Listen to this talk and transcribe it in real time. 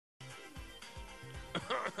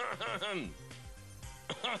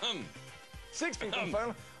Six people on the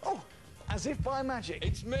phone. Oh, as if by magic.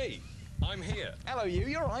 It's me. I'm here. Hello,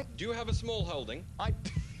 you're right. Do you have a small holding? I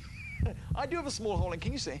do have a small holding,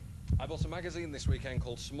 can you see? I bought a magazine this weekend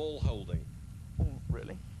called Smallholding. Oh,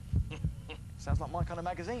 really? Sounds like my kind of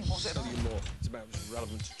magazine. What's it Tell about? you more. It's about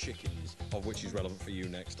relevant to chickens, of which is relevant for you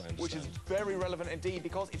next, I understand. Which is very relevant indeed,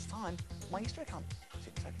 because it's time for my Easter egg hunt.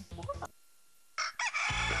 6 seconds.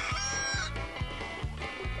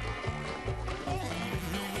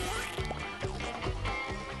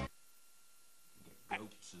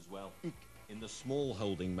 Goats as well. In the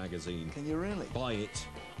Smallholding Magazine. Can you really? Buy it.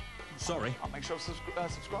 Sorry. I'll make sure to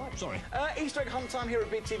subscribe. Sorry. Easter egg hunt time here at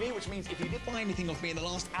Bid TV, which means if you did buy anything off me in the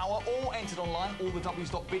last hour or entered online, all the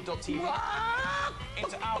w's.bid.tv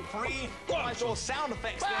into our free prize or sound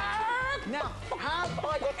effects thing. Now, have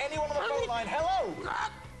I got anyone on the phone line? Hello?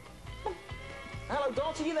 Hello,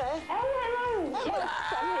 Dot, are you there? Oh, hello. Yes,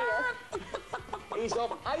 I'm here. He's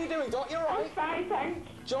off. How you doing, Dot? You all right? I'm fine, thanks.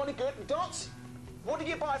 Jolly good. Dot, what did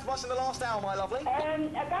you buy from us in the last hour, my lovely? A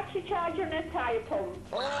battery charger and a tyre pump.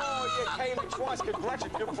 Oh, you came in twice.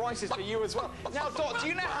 Congratulations. Good prices for you as well. Now, Dot, do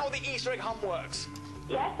you know how the Easter egg hunt works?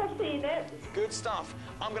 Yes, I've seen it. Good stuff.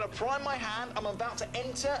 I'm going to prime my hand. I'm about to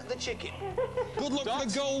enter the chicken. Good luck for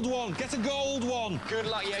the gold one. Get a gold one. Good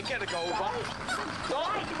luck. Yeah, get a gold one.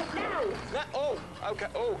 Dot. Now. Oh, okay.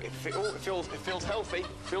 Oh, it feels healthy.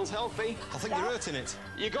 Feels healthy. I think you're hurting it.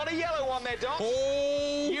 You got a yellow one there, Dot.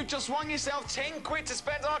 Oh! You've just won yourself 10 quid to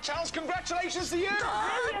spend on our channels. Congratulations to you.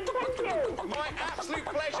 Brilliant, thank you. My absolute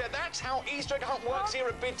pleasure. That's how Easter egg hunt works here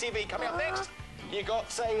at Bid TV. Coming up next, you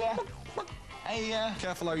got, say,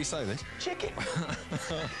 Careful how you say this. chicken.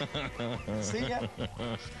 See ya.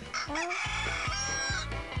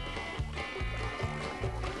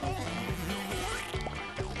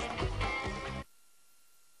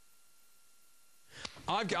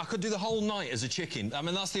 I could do the whole night as a chicken. I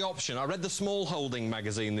mean, that's the option. I read the Smallholding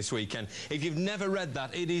Magazine this weekend. If you've never read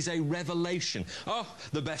that, it is a revelation. Oh,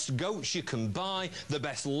 the best goats you can buy, the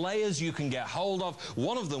best layers you can get hold of.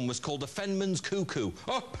 One of them was called a Fenman's Cuckoo.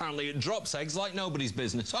 Oh, apparently it drops eggs like nobody's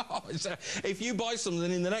business. Oh, if you buy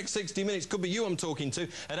something in the next 60 minutes, could be you I'm talking to,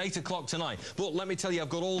 at 8 o'clock tonight. But let me tell you, I've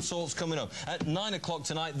got all sorts coming up. At 9 o'clock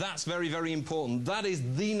tonight, that's very, very important. That is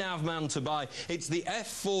the nav man to buy. It's the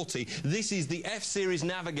F40. This is the F-Series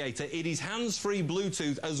Navigator. It is hands-free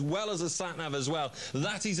Bluetooth as well as a sat-nav as well.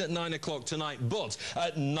 That is at 9 o'clock tonight. But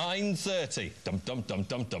at 9:30,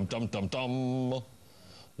 dum-dum-dum-dum-dum-dum-dum-dum,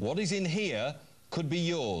 what is in here could be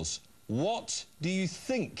yours. What do you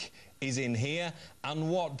think is in here, and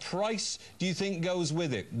what price do you think goes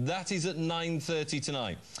with it? That is at 9:30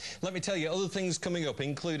 tonight. Let me tell you, other things coming up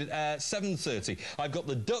included at 7:30. I've got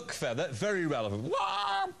the duck feather, very relevant.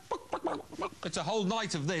 It's a whole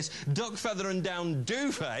night of this. Duck feather and down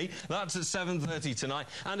duvet, that's at 7:30 tonight.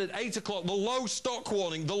 And at 8 o'clock, the low stock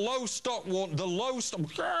warning, the low stock warning, the low stock...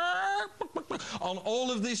 on all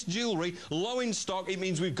of this jewellery, low in stock. It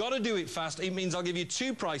means we've got to do it fast. It means I'll give you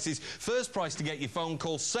two prices. First price to get your phone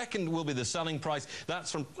call. Second will be the selling price.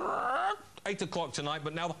 That's from 8 o'clock tonight,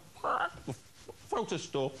 but now the photo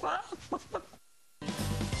store.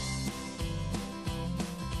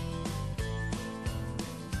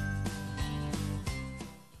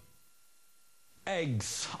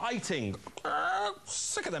 Exciting.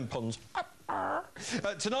 Sick of them puns.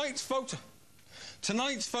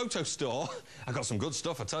 Tonight's photo store, I've got some good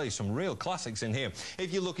stuff, I tell you, some real classics in here.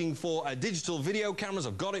 If you're looking for digital video cameras,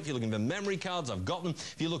 I've got it. If you're looking for memory cards, I've got them.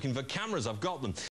 If you're looking for cameras, I've got them.